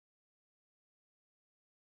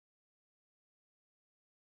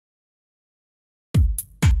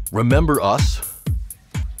Remember us?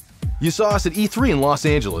 You saw us at E3 in Los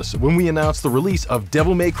Angeles when we announced the release of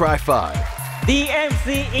Devil May Cry 5.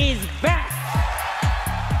 DMC is back!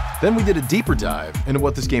 Then we did a deeper dive into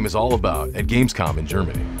what this game is all about at Gamescom in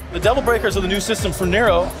Germany. The Devil Breakers are the new system for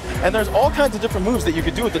Nero, and there's all kinds of different moves that you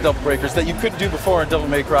could do with the Devil Breakers that you couldn't do before in Devil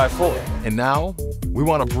May Cry 4. And now, we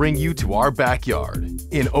want to bring you to our backyard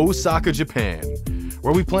in Osaka, Japan,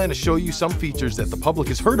 where we plan to show you some features that the public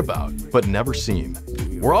has heard about, but never seen.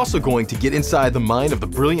 We're also going to get inside the mind of the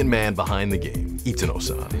brilliant man behind the game,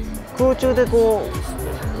 Itsuno-san.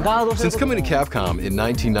 Since coming to Capcom in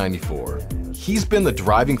 1994, he's been the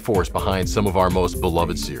driving force behind some of our most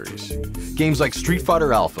beloved series. Games like Street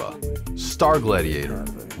Fighter Alpha, Star Gladiator,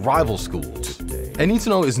 Rival Schools. And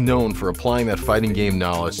Itsuno is known for applying that fighting game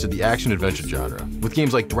knowledge to the action-adventure genre, with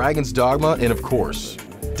games like Dragon's Dogma and, of course,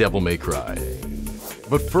 Devil May Cry.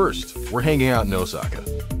 But first, we're hanging out in Osaka.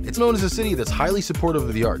 It's known as a city that's highly supportive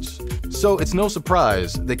of the arts, so it's no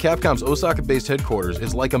surprise that Capcom's Osaka-based headquarters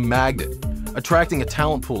is like a magnet, attracting a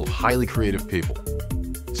talent pool of highly creative people.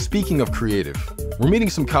 Speaking of creative, we're meeting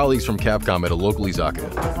some colleagues from Capcom at a local izakaya.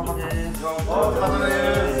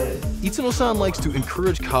 Itsuno-san likes to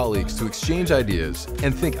encourage colleagues to exchange ideas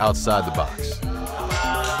and think outside the box.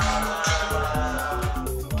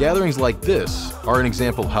 Gatherings like this are an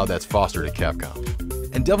example of how that's fostered at Capcom.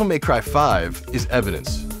 And Devil May Cry 5 is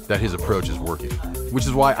evidence that his approach is working, which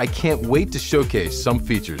is why I can't wait to showcase some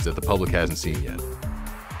features that the public hasn't seen yet.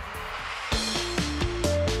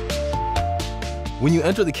 When you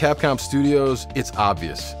enter the Capcom studios, it's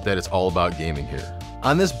obvious that it's all about gaming here.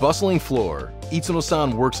 On this bustling floor,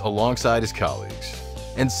 Itsuno-san works alongside his colleagues.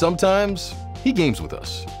 And sometimes, he games with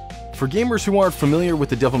us. For gamers who aren't familiar with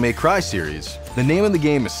the Devil May Cry series, the name of the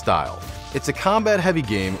game is Style. It's a combat-heavy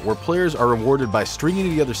game where players are rewarded by stringing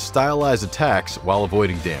together stylized attacks while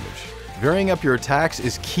avoiding damage. Varying up your attacks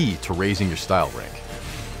is key to raising your style rank.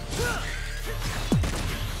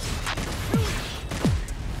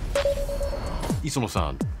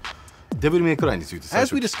 Itsuno-san,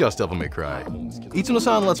 as we discuss Devil May Cry,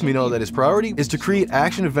 Itsuno-san lets me know that his priority is to create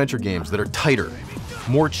action-adventure games that are tighter,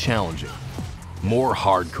 more challenging, more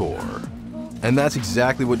hardcore. And that's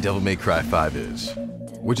exactly what Devil May Cry 5 is.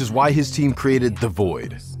 Which is why his team created The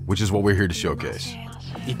Void, which is what we're here to showcase.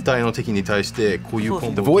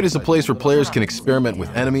 The Void is a place where players can experiment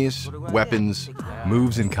with enemies, weapons,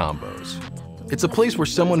 moves, and combos. It's a place where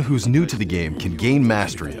someone who's new to the game can gain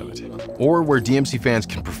mastery of it, or where DMC fans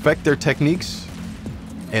can perfect their techniques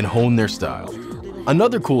and hone their style.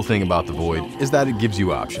 Another cool thing about The Void is that it gives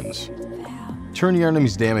you options. Turn your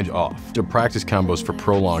enemy's damage off to practice combos for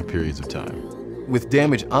prolonged periods of time. With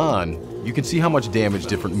damage on, you can see how much damage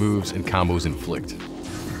different moves and combos inflict.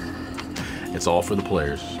 It's all for the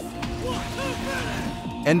players.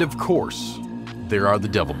 And of course, there are the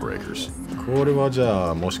Devil Breakers.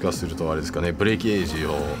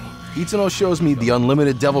 Itsuno shows me the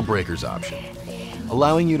unlimited Devil Breakers option,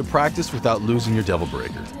 allowing you to practice without losing your Devil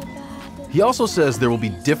Breaker. He also says there will be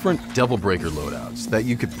different Devil Breaker loadouts that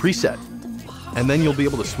you could preset, and then you'll be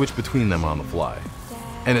able to switch between them on the fly.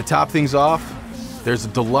 And to top things off, there's a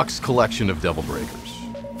deluxe collection of Devil Breakers.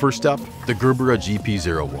 First up, the Gerbera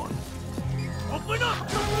GP01.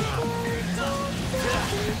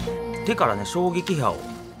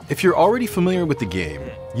 If you're already familiar with the game,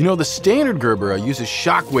 you know the standard Gerbera uses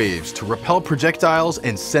shockwaves to repel projectiles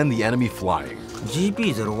and send the enemy flying. The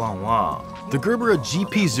Gerbera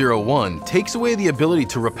GP01 takes away the ability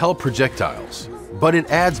to repel projectiles, but it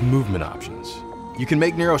adds movement options. You can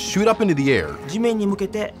make Nero shoot up into the air,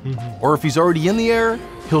 or if he's already in the air,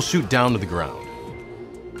 he'll shoot down to the ground.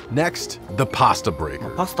 Next, the Pasta Breaker.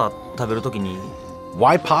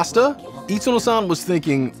 Why pasta? Itsuno-san was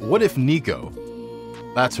thinking, what if Nico,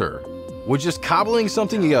 that's her, was just cobbling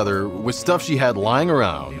something together with stuff she had lying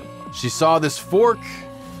around. She saw this fork,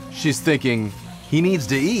 she's thinking, he needs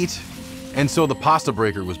to eat, and so the Pasta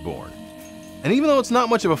Breaker was born. And even though it's not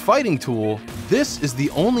much of a fighting tool, this is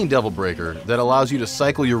the only Devil Breaker that allows you to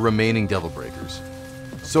cycle your remaining Devil Breakers.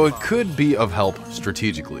 So it could be of help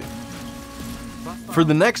strategically. For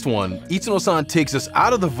the next one, Itsuno-san takes us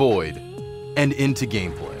out of the Void and into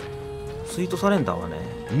gameplay.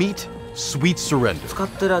 Meet Sweet Surrender.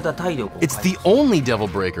 It's the only Devil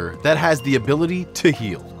Breaker that has the ability to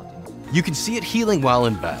heal. You can see it healing while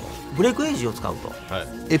in battle.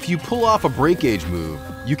 If you pull off a break gauge move,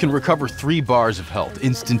 you can recover 3 bars of health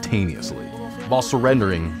instantaneously, while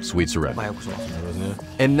surrendering Sweet Surrender.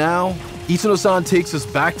 And now, Itsuno-san takes us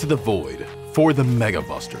back to the Void for the Mega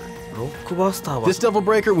Buster. This Devil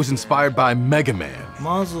Breaker was inspired by Mega Man.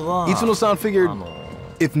 Itsuno-san figured,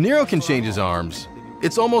 if Nero can change his arms,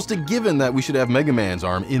 It's almost a given that we should have Mega Man's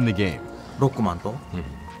arm in the game. ロックマンと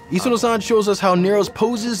Itsuno-san shows us how Nero's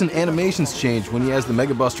poses and animations change when he has the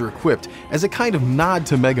Mega Buster equipped as a kind of nod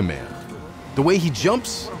to Mega Man. The way he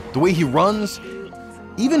jumps, the way he runs,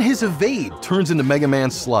 even his evade turns into Mega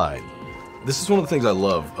Man's slide. This is one of the things I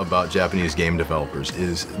love about Japanese game developers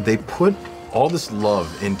is they put all this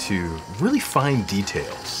love into really fine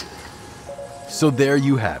details. So there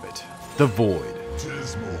you have it, the Void.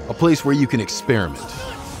 A place where you can experiment,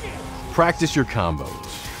 practice your combos,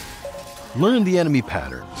 learn the enemy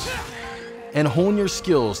patterns, and hone your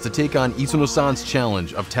skills to take on Itsuno-san's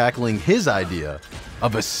challenge of tackling his idea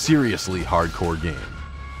of a seriously hardcore game.